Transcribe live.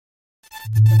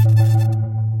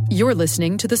You're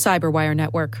listening to the Cyberwire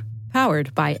Network,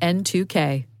 powered by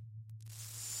N2K.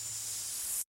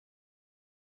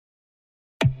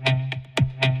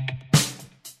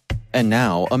 And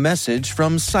now, a message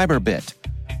from Cyberbit.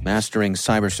 Mastering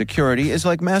cybersecurity is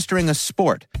like mastering a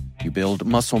sport. You build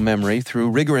muscle memory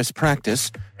through rigorous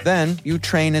practice, then you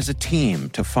train as a team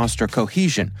to foster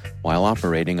cohesion while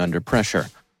operating under pressure.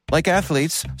 Like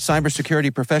athletes,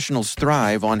 cybersecurity professionals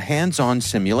thrive on hands-on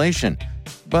simulation.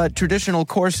 But traditional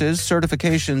courses,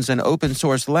 certifications, and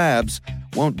open-source labs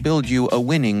won't build you a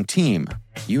winning team.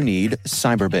 You need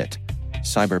Cyberbit.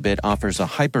 Cyberbit offers a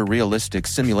hyper-realistic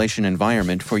simulation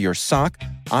environment for your SOC,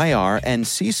 IR, and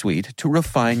C-suite to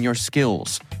refine your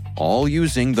skills, all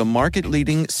using the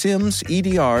market-leading SIMs,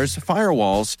 EDRs,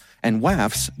 firewalls, and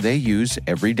WAFs they use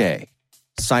every day.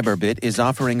 Cyberbit is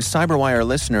offering Cyberwire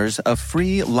listeners a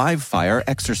free live-fire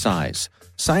exercise.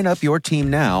 Sign up your team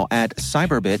now at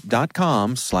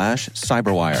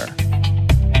cyberbit.com/cyberwire.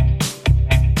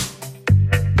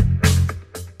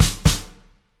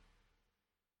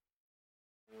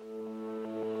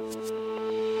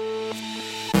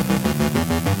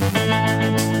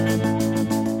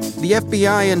 The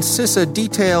FBI and CISA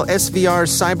detail SVR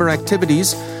cyber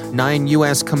activities. 9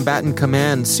 U.S. combatant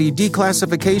commands see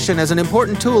declassification as an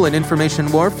important tool in information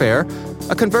warfare.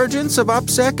 A convergence of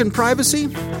OPSEC and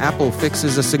privacy? Apple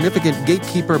fixes a significant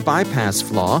gatekeeper bypass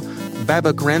flaw.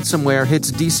 Babak ransomware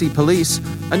hits D.C. police.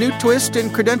 A new twist in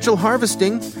credential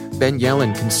harvesting. Ben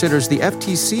Yellen considers the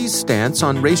FTC's stance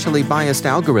on racially biased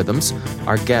algorithms.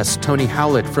 Our guest, Tony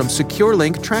Howlett from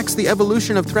SecureLink, tracks the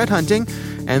evolution of threat hunting.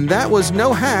 And that was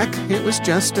no hack, it was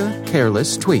just a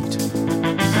careless tweet.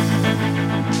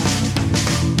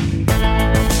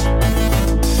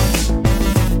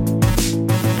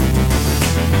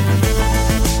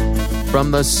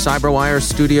 From the Cyberwire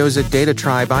studios at Data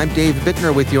Tribe, I'm Dave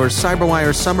Bittner with your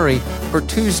Cyberwire summary for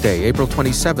Tuesday, April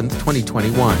 27th,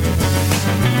 2021.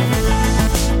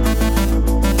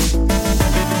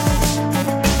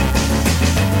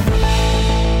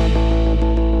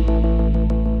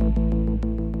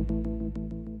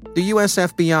 The U.S.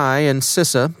 FBI and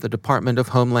CISA, the Department of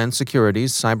Homeland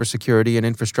Security's Cybersecurity and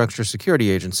Infrastructure Security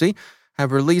Agency,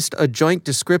 have released a joint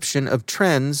description of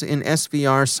trends in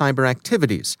SVR cyber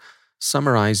activities,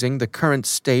 summarizing the current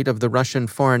state of the Russian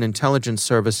Foreign Intelligence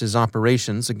Service's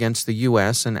operations against the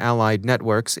U.S. and allied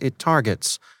networks it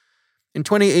targets. In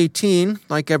 2018,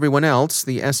 like everyone else,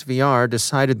 the SVR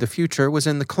decided the future was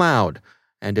in the cloud,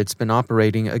 and it's been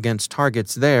operating against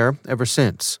targets there ever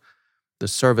since. The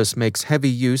service makes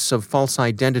heavy use of false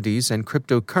identities and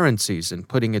cryptocurrencies in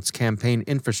putting its campaign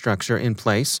infrastructure in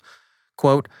place.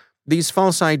 Quote, "These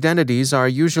false identities are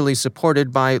usually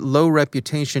supported by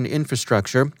low-reputation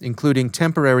infrastructure, including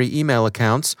temporary email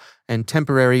accounts and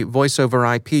temporary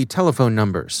voice-over-IP telephone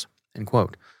numbers." End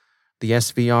quote. The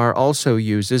SVR also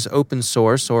uses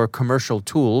open-source or commercial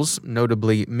tools,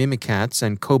 notably Mimikatz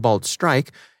and Cobalt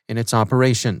Strike, in its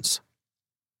operations.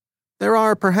 There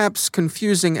are perhaps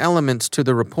confusing elements to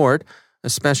the report,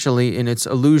 especially in its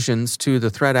allusions to the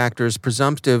threat actor's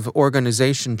presumptive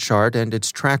organization chart and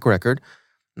its track record.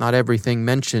 Not everything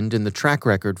mentioned in the track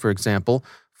record, for example,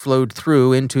 flowed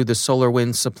through into the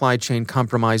SolarWinds supply chain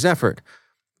compromise effort,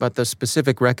 but the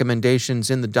specific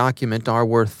recommendations in the document are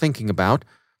worth thinking about.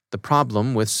 The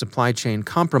problem with supply chain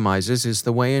compromises is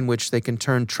the way in which they can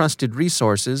turn trusted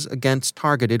resources against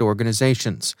targeted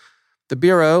organizations. The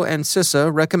Bureau and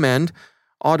CISA recommend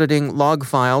auditing log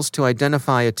files to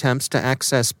identify attempts to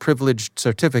access privileged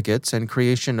certificates and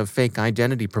creation of fake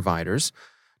identity providers,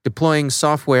 deploying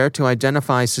software to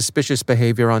identify suspicious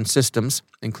behavior on systems,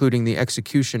 including the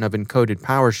execution of encoded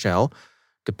PowerShell,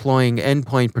 deploying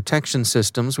endpoint protection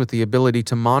systems with the ability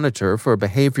to monitor for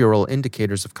behavioral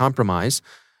indicators of compromise,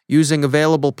 using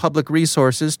available public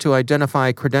resources to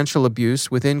identify credential abuse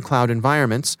within cloud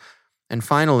environments, and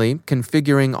finally,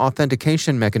 configuring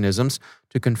authentication mechanisms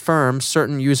to confirm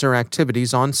certain user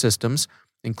activities on systems,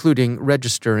 including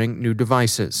registering new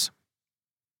devices.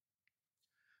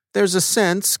 There's a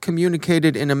sense,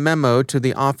 communicated in a memo to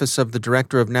the Office of the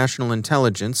Director of National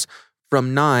Intelligence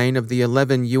from 9 of the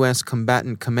 11 U.S.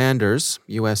 combatant commanders,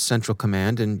 U.S. Central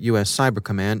Command and U.S. Cyber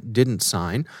Command, didn't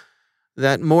sign,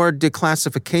 that more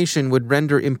declassification would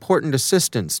render important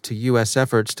assistance to U.S.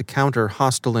 efforts to counter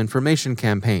hostile information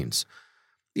campaigns.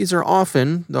 These are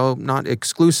often, though not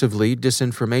exclusively,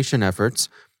 disinformation efforts,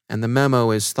 and the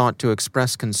memo is thought to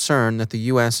express concern that the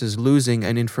U.S. is losing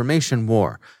an information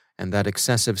war, and that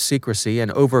excessive secrecy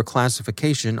and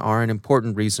overclassification are an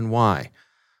important reason why.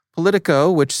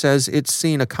 Politico, which says it's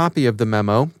seen a copy of the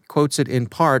memo, quotes it in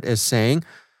part as saying,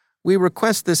 We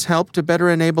request this help to better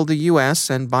enable the U.S.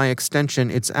 and, by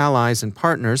extension, its allies and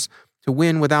partners to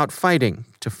win without fighting,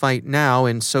 to fight now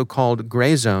in so-called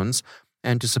gray zones,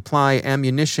 and to supply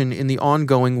ammunition in the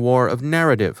ongoing war of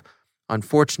narrative.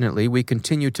 Unfortunately, we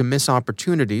continue to miss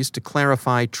opportunities to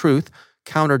clarify truth,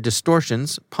 counter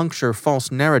distortions, puncture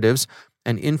false narratives,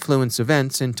 and influence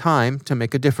events in time to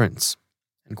make a difference."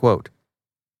 End quote.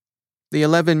 The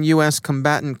 11 U.S.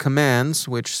 combatant commands,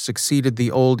 which succeeded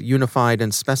the old unified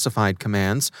and specified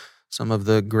commands, some of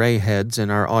the gray heads in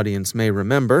our audience may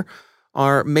remember,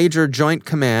 are major joint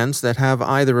commands that have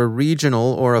either a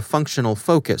regional or a functional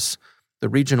focus. The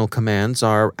regional commands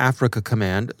are Africa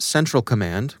Command, Central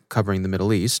Command, covering the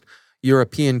Middle East,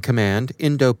 European Command,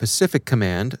 Indo-Pacific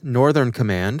Command, Northern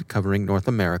Command, covering North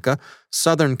America,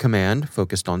 Southern Command,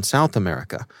 focused on South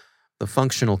America. The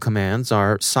functional commands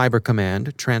are Cyber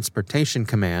Command, Transportation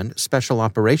Command, Special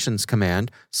Operations Command,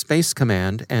 Space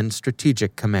Command, and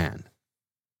Strategic Command.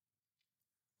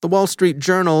 The Wall Street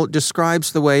Journal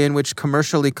describes the way in which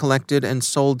commercially collected and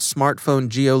sold smartphone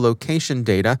geolocation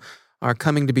data are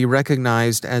coming to be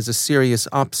recognized as a serious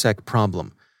OPSEC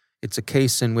problem. It's a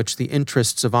case in which the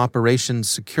interests of operations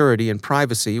security and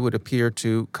privacy would appear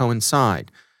to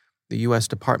coincide. The U.S.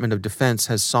 Department of Defense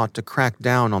has sought to crack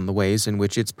down on the ways in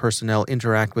which its personnel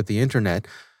interact with the Internet,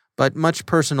 but much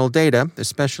personal data,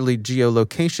 especially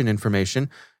geolocation information,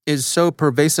 is so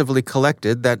pervasively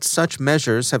collected that such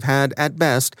measures have had, at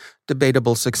best,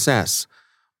 debatable success.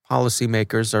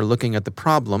 Policymakers are looking at the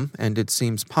problem, and it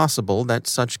seems possible that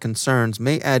such concerns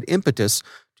may add impetus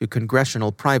to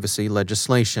congressional privacy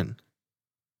legislation.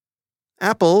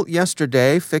 Apple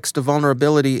yesterday fixed a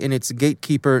vulnerability in its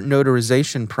Gatekeeper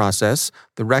notarization process,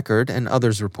 the Record and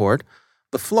others report.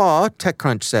 The flaw,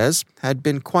 TechCrunch says, had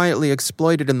been quietly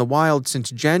exploited in the wild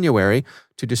since January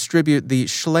to distribute the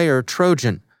Schleyer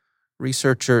Trojan.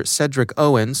 Researcher Cedric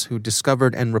Owens, who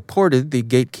discovered and reported the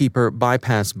Gatekeeper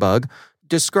bypass bug,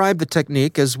 described the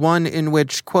technique as one in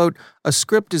which, quote, a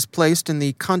script is placed in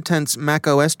the contents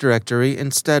macOS directory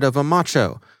instead of a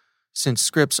macho. Since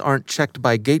scripts aren't checked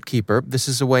by Gatekeeper, this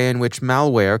is a way in which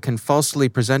malware can falsely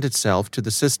present itself to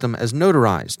the system as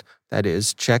notarized, that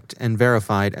is, checked and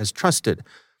verified as trusted.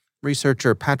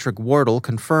 Researcher Patrick Wardle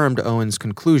confirmed Owens'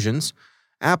 conclusions.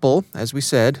 Apple, as we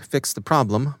said, fixed the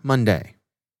problem Monday.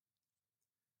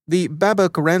 The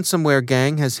Babuk ransomware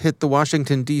gang has hit the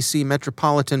Washington, D.C.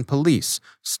 Metropolitan Police,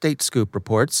 State Scoop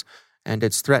reports, and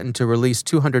it's threatened to release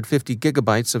 250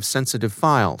 gigabytes of sensitive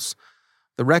files.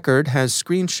 The Record has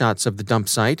screenshots of the dump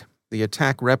site. The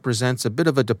attack represents a bit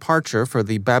of a departure for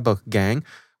the Babuk gang,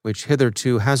 which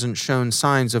hitherto hasn't shown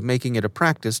signs of making it a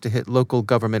practice to hit local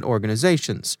government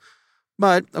organizations.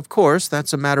 But, of course,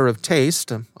 that's a matter of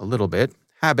taste, a little bit,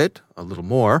 habit, a little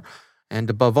more, and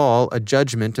above all, a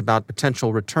judgment about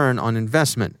potential return on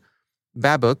investment.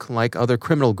 Babuk, like other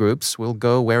criminal groups, will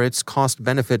go where its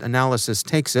cost-benefit analysis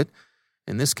takes it.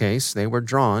 In this case, they were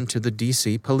drawn to the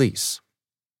D.C. police.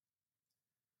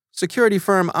 Security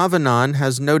firm Avanan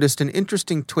has noticed an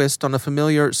interesting twist on a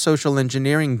familiar social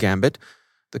engineering gambit.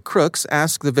 The crooks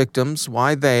ask the victims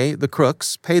why they, the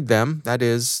crooks, paid them, that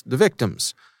is, the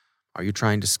victims. Are you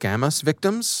trying to scam us,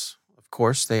 victims? Of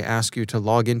course, they ask you to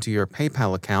log into your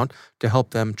PayPal account to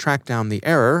help them track down the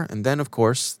error, and then, of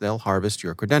course, they'll harvest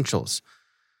your credentials.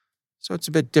 So it's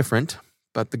a bit different,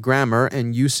 but the grammar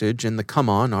and usage in the come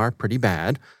on are pretty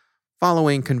bad.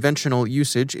 Following conventional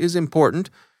usage is important.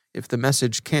 If the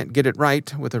message can't get it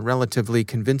right with a relatively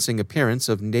convincing appearance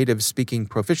of native-speaking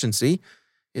proficiency,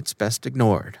 it's best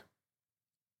ignored.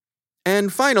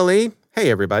 And finally,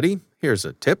 hey everybody, here's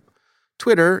a tip.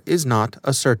 Twitter is not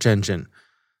a search engine.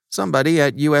 Somebody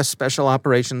at U.S. Special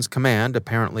Operations Command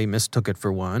apparently mistook it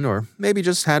for one, or maybe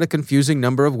just had a confusing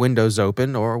number of windows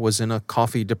open, or was in a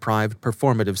coffee-deprived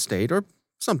performative state, or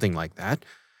something like that.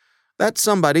 That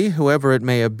somebody, whoever it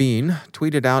may have been,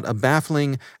 tweeted out a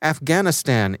baffling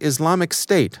Afghanistan Islamic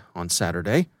State on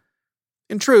Saturday.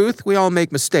 In truth, we all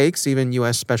make mistakes, even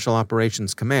U.S. Special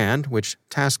Operations Command, which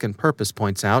Task and Purpose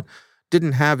points out,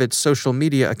 didn't have its social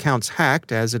media accounts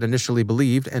hacked as it initially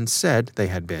believed and said they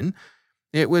had been.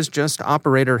 It was just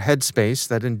operator headspace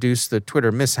that induced the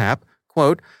Twitter mishap.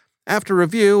 Quote, after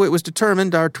review, it was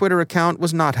determined our Twitter account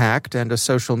was not hacked, and a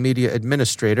social media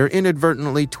administrator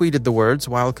inadvertently tweeted the words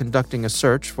while conducting a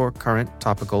search for current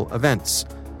topical events.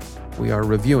 We are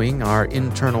reviewing our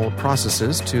internal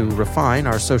processes to refine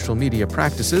our social media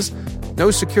practices.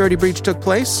 No security breach took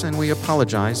place, and we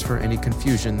apologize for any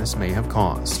confusion this may have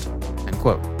caused. End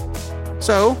quote.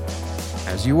 So,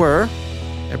 as you were,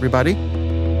 everybody.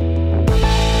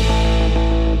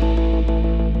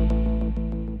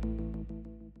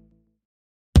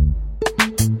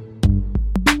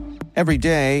 Every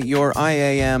day, your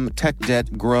IAM tech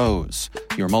debt grows.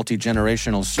 Your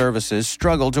multi-generational services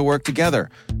struggle to work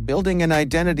together. Building an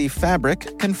identity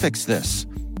fabric can fix this.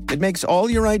 It makes all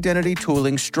your identity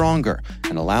tooling stronger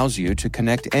and allows you to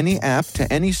connect any app to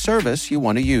any service you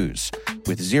want to use,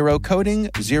 with zero coding,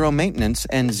 zero maintenance,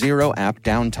 and zero app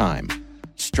downtime.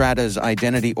 Strata's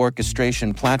identity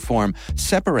orchestration platform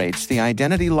separates the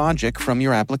identity logic from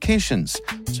your applications,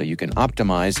 so you can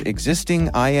optimize existing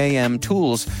IAM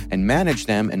tools and manage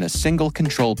them in a single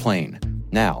control plane.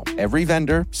 Now, every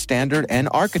vendor, standard, and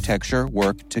architecture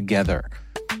work together.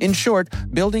 In short,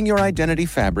 building your identity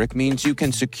fabric means you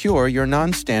can secure your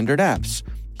non-standard apps,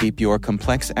 keep your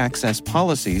complex access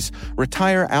policies,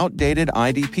 retire outdated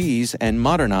IDPs, and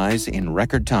modernize in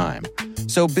record time.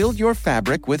 So build your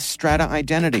fabric with Strata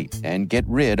Identity and get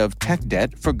rid of tech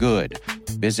debt for good.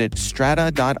 Visit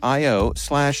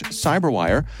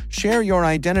strata.io/cyberwire, share your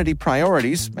identity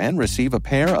priorities, and receive a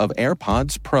pair of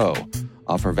AirPods Pro.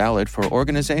 Offer valid for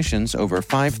organizations over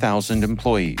 5,000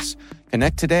 employees.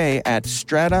 Connect today at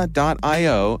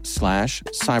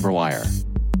strata.io/cyberwire.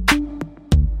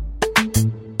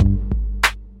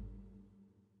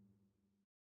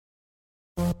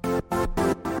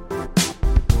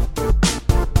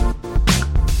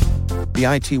 The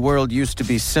IT world used to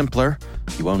be simpler.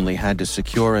 You only had to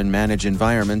secure and manage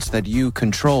environments that you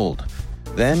controlled.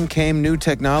 Then came new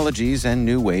technologies and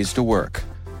new ways to work.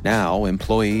 Now,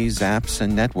 employees, apps,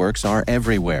 and networks are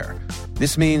everywhere.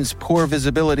 This means poor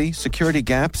visibility, security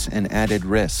gaps, and added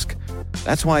risk.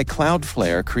 That's why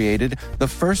Cloudflare created the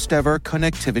first-ever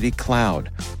connectivity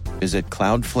cloud. Visit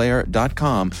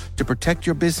cloudflare.com to protect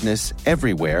your business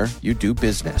everywhere you do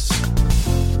business.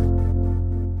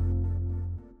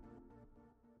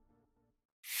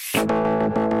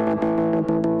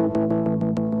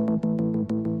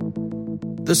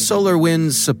 The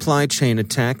SolarWinds supply chain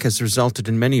attack has resulted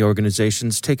in many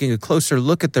organizations taking a closer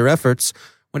look at their efforts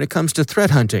when it comes to threat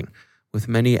hunting, with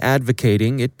many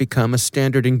advocating it become a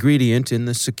standard ingredient in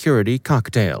the security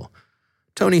cocktail.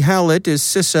 Tony Howlett is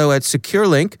CISO at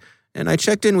SecureLink, and I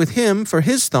checked in with him for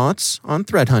his thoughts on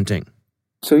threat hunting.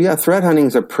 So threat hunting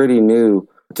is a pretty new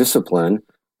discipline.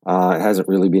 It hasn't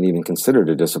really been even considered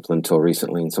a discipline until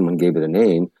recently, and someone gave it a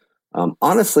name.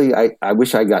 Honestly, I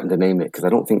wish I'd gotten to name it because I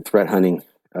don't think threat hunting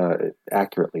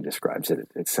accurately describes it.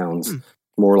 It sounds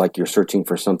more like you're searching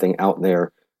for something out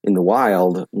there in the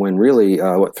wild, when really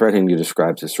what threat hunting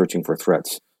describes is searching for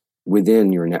threats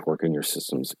within your network and your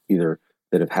systems, either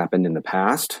that have happened in the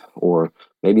past or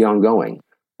maybe ongoing,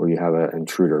 where you have an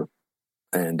intruder.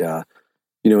 And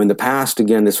in the past,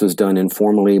 again, this was done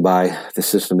informally by the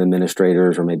system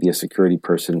administrators or maybe a security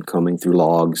person combing through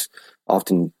logs,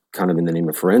 often kind of in the name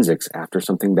of forensics after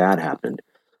something bad happened.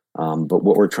 But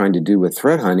what we're trying to do with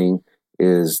threat hunting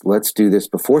is let's do this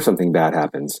before something bad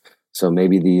happens. So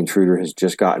maybe the intruder has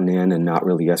just gotten in and not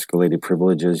really escalated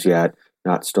privileges yet,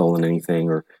 not stolen anything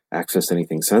or accessed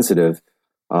anything sensitive.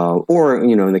 Or,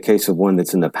 in the case of one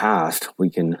that's in the past, we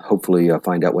can hopefully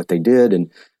find out what they did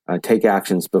and take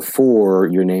actions before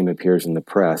your name appears in the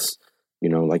press,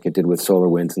 like it did with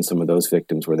SolarWinds and some of those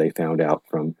victims where they found out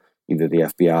from either the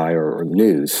FBI or the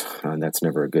news. And that's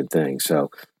never a good thing. So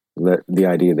the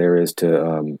idea there is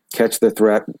to catch the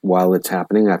threat while it's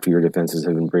happening after your defenses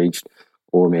have been breached,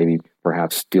 or maybe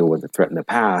perhaps deal with the threat in the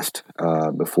past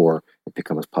before it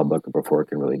becomes public or before it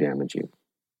can really damage you.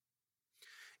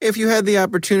 If you had the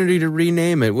opportunity to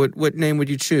rename it, what name would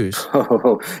you choose?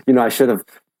 I should have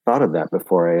thought of that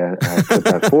before I put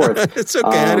that forth. It's okay.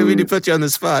 I didn't mean to put you on the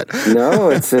spot. No,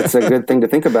 it's a good thing to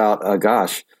think about.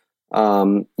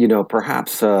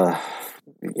 Perhaps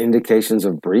indications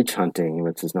of breach hunting,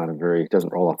 which is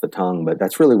doesn't roll off the tongue, but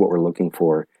that's really what we're looking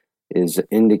for, is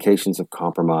indications of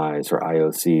compromise or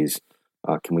IOCs.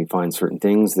 Can we find certain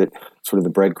things that sort of the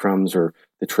breadcrumbs or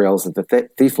the trails that the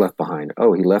thief left behind?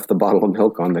 Oh, he left the bottle of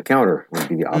milk on the counter, would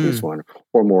be the obvious one.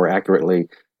 Or more accurately,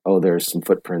 there's some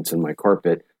footprints in my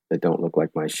carpet that don't look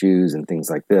like my shoes and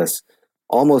things like this.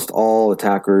 Almost all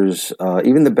attackers,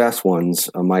 even the best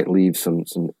ones, might leave some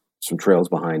trails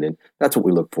behind, and that's what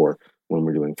we look for when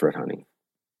we're doing threat hunting.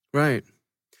 Right.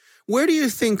 Where do you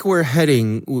think we're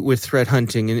heading with threat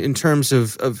hunting in terms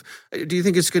of do you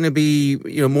think it's going to be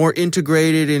more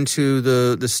integrated into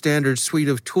the standard suite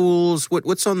of tools?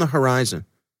 What's on the horizon?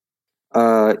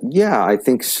 Yeah, I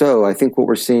think so. I think what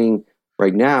we're seeing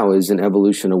right now is an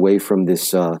evolution away from this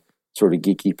sort of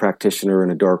geeky practitioner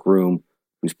in a dark room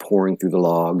who's pouring through the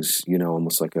logs,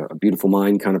 almost like a beautiful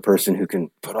mind kind of person who can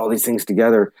put all these things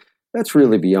together. That's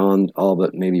really beyond all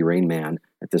but maybe Rain Man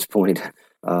at this point.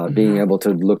 Being able to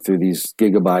look through these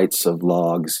gigabytes of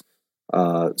logs.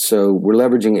 So we're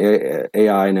leveraging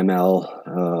AI and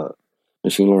ML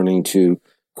machine learning to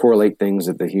correlate things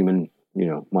that the human,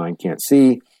 mind can't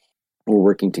see. We're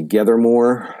working together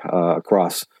more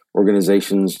across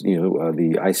organizations,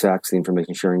 the ISACs, the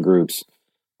information sharing groups,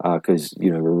 because,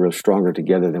 we're real stronger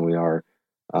together than we are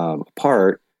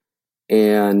apart.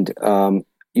 And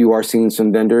you are seeing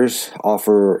some vendors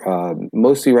offer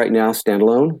mostly right now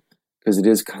standalone, because it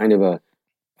is kind of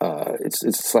it's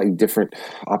a slightly different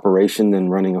operation than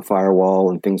running a firewall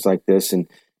and things like this. And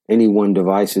any one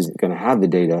device isn't going to have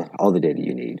all the data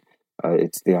you need.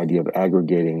 It's the idea of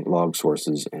aggregating log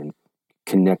sources and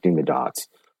connecting the dots.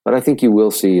 But I think you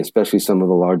will see, especially some of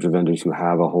the larger vendors who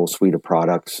have a whole suite of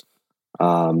products,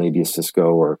 maybe a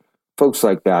Cisco or folks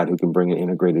like that who can bring an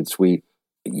integrated suite.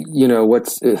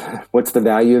 What's the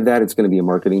value of that? It's going to be a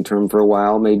marketing term for a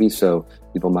while, maybe. So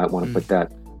people might want to put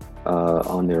that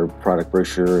on their product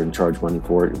brochure and charge money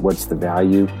for it. What's the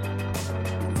value?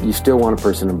 You still want a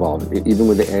person involved. Even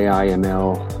with the AI,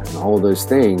 ML, and all of those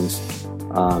things,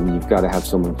 you've got to have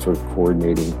someone sort of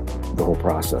coordinating the whole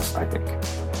process, I think.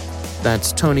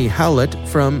 That's Tony Howlett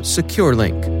from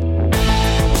SecureLink.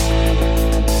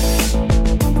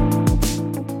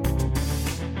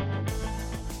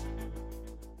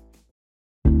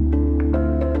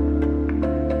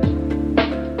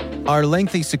 Are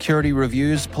lengthy security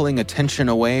reviews pulling attention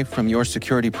away from your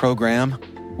security program?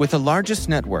 With the largest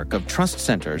network of trust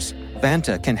centers,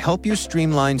 Vanta can help you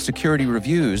streamline security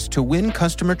reviews to win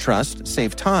customer trust,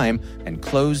 save time, and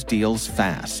close deals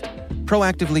fast.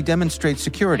 Proactively demonstrate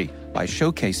security by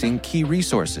showcasing key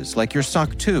resources like your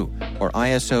SOC 2 or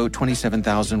ISO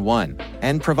 27001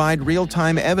 and provide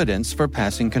real-time evidence for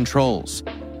passing controls.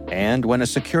 And when a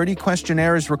security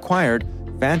questionnaire is required,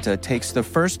 Vanta takes the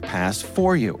first pass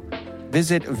for you.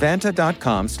 Visit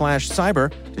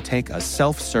vanta.com/cyber to take a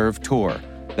self-serve tour.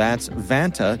 That's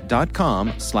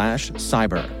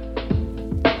vanta.com/cyber.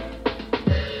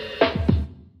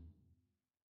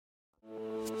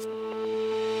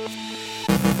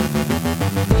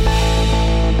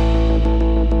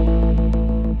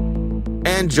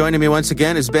 And joining me once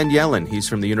again is Ben Yelin. He's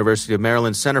from the University of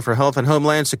Maryland Center for Health and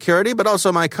Homeland Security, but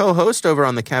also my co-host over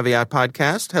on the Caveat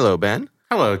podcast. Hello, Ben.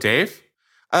 Hello, Dave.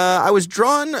 I was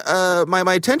drawn,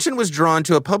 my attention was drawn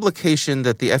to a publication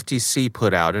that the FTC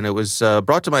put out, and it was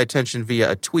brought to my attention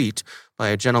via a tweet by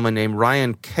a gentleman named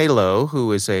Ryan Calo,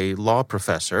 who is a law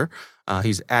professor.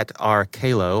 He's at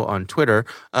 @rcalo on Twitter.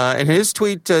 And his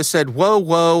tweet said, whoa,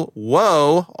 whoa,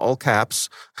 whoa, all caps,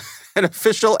 an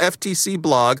official FTC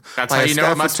blog. That's how you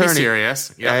know it must be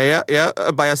serious. Yeah,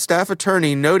 by a staff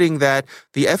attorney noting that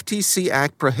the FTC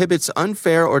Act prohibits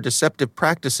unfair or deceptive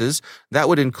practices that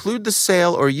would include the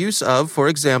sale or use of, for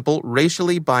example,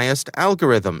 racially biased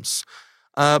algorithms.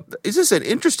 Is this an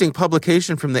interesting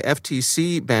publication from the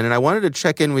FTC, Ben? And I wanted to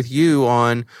check in with you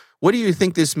on what do you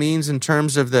think this means in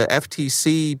terms of the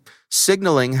FTC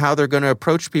signaling how they're going to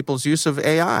approach people's use of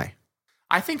AI?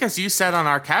 I think, as you said on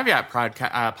our Caveat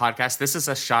podcast, this is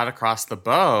a shot across the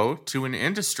bow to an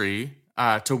industry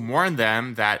to warn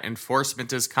them that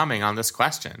enforcement is coming on this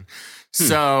question.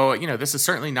 So, this is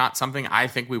certainly not something I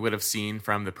think we would have seen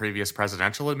from the previous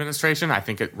presidential administration. I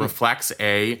think it reflects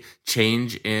a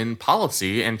change in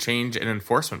policy and change in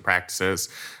enforcement practices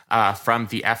from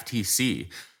the FTC.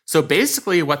 So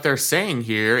basically what they're saying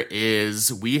here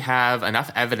is we have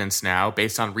enough evidence now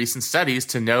based on recent studies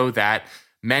to know that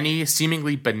many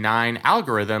seemingly benign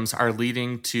algorithms are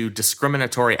leading to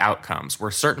discriminatory outcomes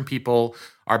where certain people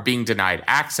are being denied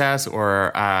access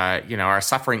or, are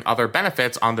suffering other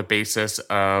benefits on the basis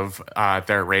of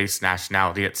their race,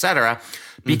 nationality, et cetera,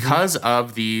 because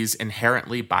of these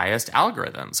inherently biased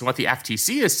algorithms. And what the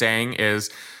FTC is saying is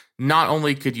not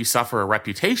only could you suffer a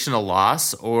reputational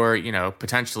loss or,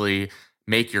 potentially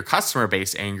make your customer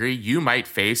base angry, you might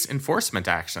face enforcement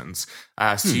actions.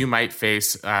 So you might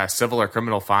face civil or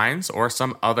criminal fines or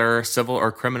some other civil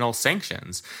or criminal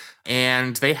sanctions.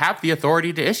 And they have the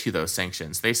authority to issue those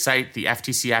sanctions. They cite the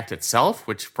FTC Act itself,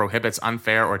 which prohibits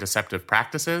unfair or deceptive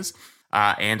practices.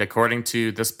 And according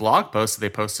to this blog post that they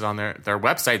posted on their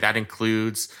website, that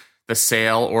includes the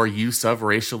sale or use of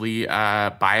racially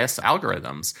biased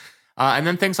algorithms. And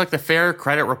then things like the Fair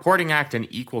Credit Reporting Act and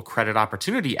Equal Credit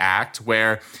Opportunity Act,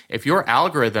 where if your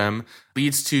algorithm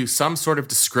leads to some sort of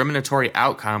discriminatory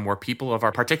outcome where people of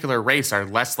a particular race are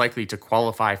less likely to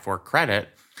qualify for credit,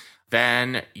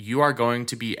 then you are going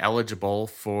to be eligible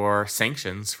for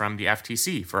sanctions from the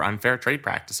FTC for unfair trade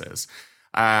practices.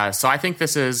 So I think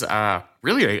this is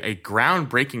really a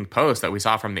groundbreaking post that we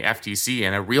saw from the FTC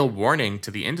and a real warning to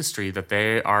the industry that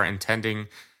they are intending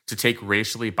to take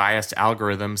racially biased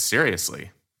algorithms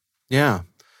seriously. Yeah.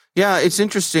 Yeah, it's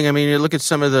interesting. I mean, you look at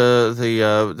some of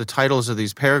the titles of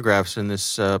these paragraphs in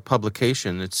this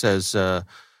publication. It says,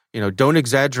 don't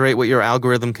exaggerate what your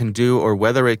algorithm can do or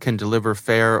whether it can deliver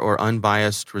fair or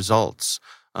unbiased results.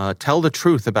 Tell the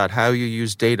truth about how you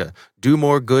use data. Do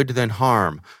more good than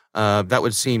harm. That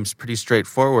would seem pretty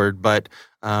straightforward, but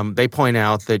they point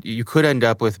out that you could end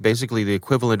up with basically the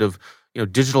equivalent of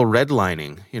digital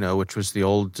redlining, which was the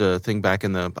old thing back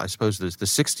in the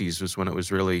 60s was when it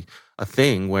was really a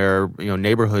thing where,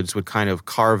 neighborhoods would kind of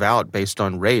carve out based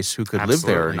on race who could live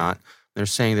there or not. They're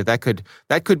saying that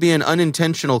could be an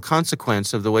unintentional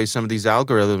consequence of the way some of these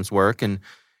algorithms work. And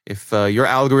if your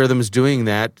algorithm is doing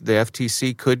that, the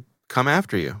FTC could come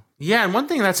after you. Yeah, and one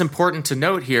thing that's important to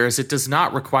note here is it does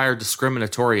not require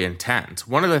discriminatory intent.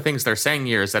 One of the things they're saying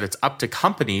here is that it's up to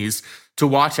companies to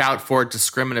watch out for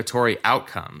discriminatory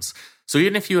outcomes. So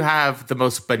even if you have the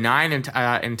most benign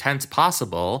intent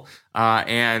possible,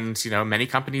 and many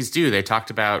companies do, they talked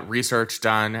about research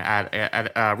done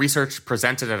at research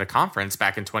presented at a conference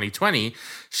back in 2020,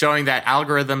 showing that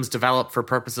algorithms developed for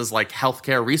purposes like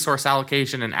healthcare resource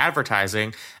allocation and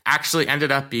advertising actually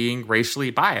ended up being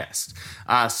racially biased.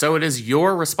 So it is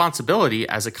your responsibility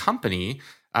as a company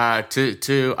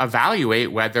to evaluate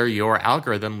whether your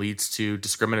algorithm leads to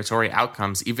discriminatory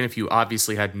outcomes, even if you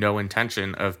obviously had no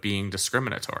intention of being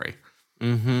discriminatory.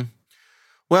 Mm-hmm.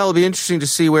 Well, it'll be interesting to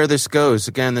see where this goes.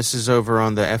 Again, this is over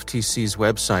on the FTC's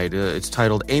website. It's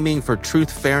titled Aiming for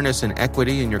Truth, Fairness, and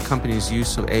Equity in Your Company's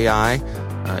Use of AI.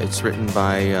 It's written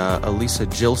by Elisa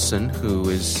Gilson, who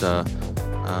is,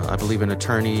 I believe, an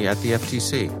attorney at the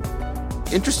FTC.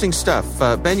 Interesting stuff.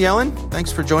 Ben Yelin,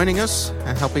 thanks for joining us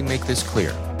and helping make this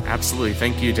clear. Absolutely.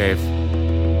 Thank you, Dave.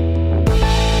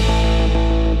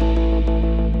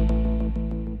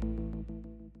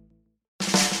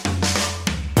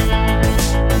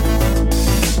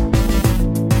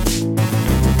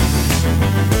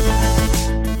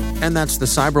 And that's the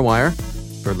Cyberwire.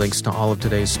 For links to all of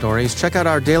today's stories, check out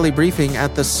our daily briefing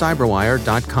at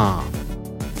thecyberwire.com.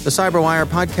 The Cyberwire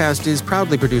podcast is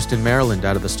proudly produced in Maryland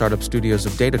out of the startup studios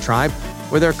of Data Tribe,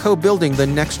 where they're co-building the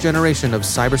next generation of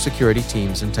cybersecurity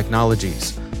teams and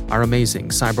technologies. Our amazing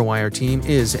Cyberwire team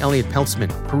is Elliot Peltzman,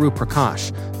 Puru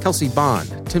Prakash, Kelsey Bond,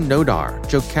 Tim Nodar,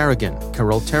 Joe Carrigan,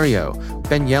 Carol Terrio,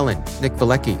 Ben Yelin, Nick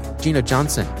Valecki, Gina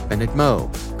Johnson, Bennett Moe,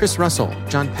 Chris Russell,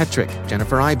 John Petrick,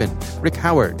 Jennifer Iben, Rick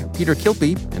Howard, Peter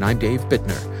Kilpie, and I'm Dave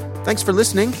Bittner. Thanks for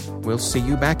listening. We'll see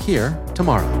you back here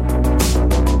tomorrow.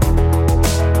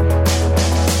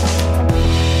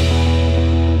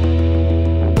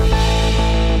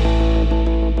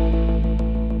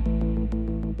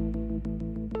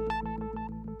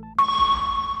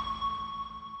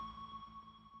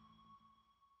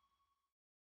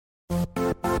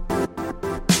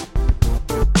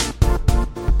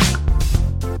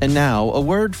 And now, a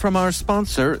word from our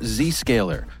sponsor,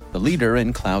 Zscaler, the leader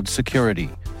in cloud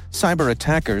security. Cyber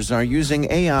attackers are using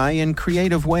AI in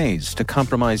creative ways to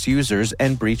compromise users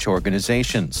and breach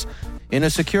organizations. In a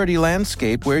security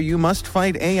landscape where you must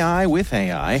fight AI with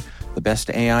AI, the best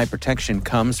AI protection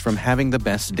comes from having the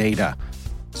best data.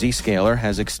 Zscaler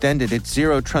has extended its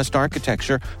Zero Trust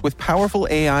architecture with powerful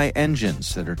AI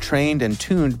engines that are trained and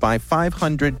tuned by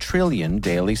 500 trillion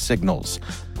daily signals.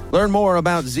 Learn more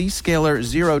about Zscaler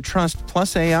Zero Trust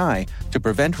Plus AI to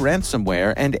prevent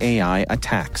ransomware and AI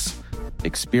attacks.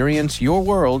 Experience your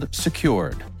world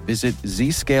secured. Visit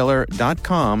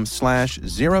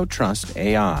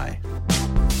zscaler.com/zerotrustai.